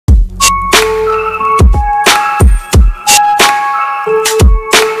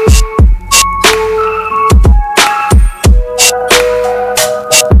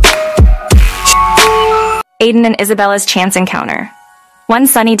Aiden and Isabella's chance encounter. One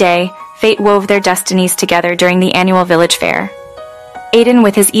sunny day, fate wove their destinies together during the annual village fair. Aiden,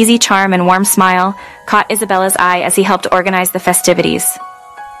 with his easy charm and warm smile, caught Isabella's eye as he helped organize the festivities.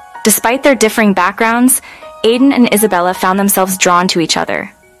 Despite their differing backgrounds, Aiden and Isabella found themselves drawn to each other.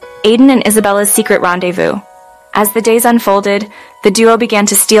 Aiden and Isabella's secret rendezvous. As the days unfolded, the duo began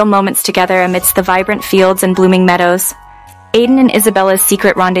to steal moments together amidst the vibrant fields and blooming meadows. Aiden and Isabella's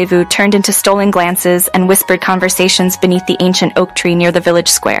secret rendezvous turned into stolen glances and whispered conversations beneath the ancient oak tree near the village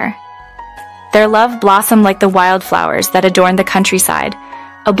square. Their love blossomed like the wildflowers that adorned the countryside,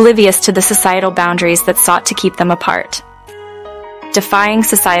 oblivious to the societal boundaries that sought to keep them apart. Defying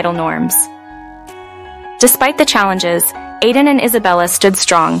societal norms. Despite the challenges, Aiden and Isabella stood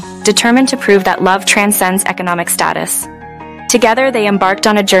strong, determined to prove that love transcends economic status. Together, they embarked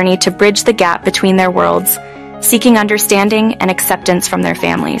on a journey to bridge the gap between their worlds, seeking understanding and acceptance from their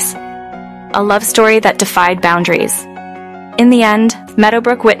families. A love story that defied boundaries. In the end,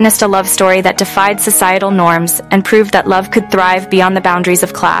 Meadowbrook witnessed a love story that defied societal norms and proved that love could thrive beyond the boundaries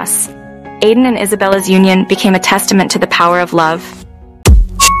of class. Aiden and Isabella's union became a testament to the power of love,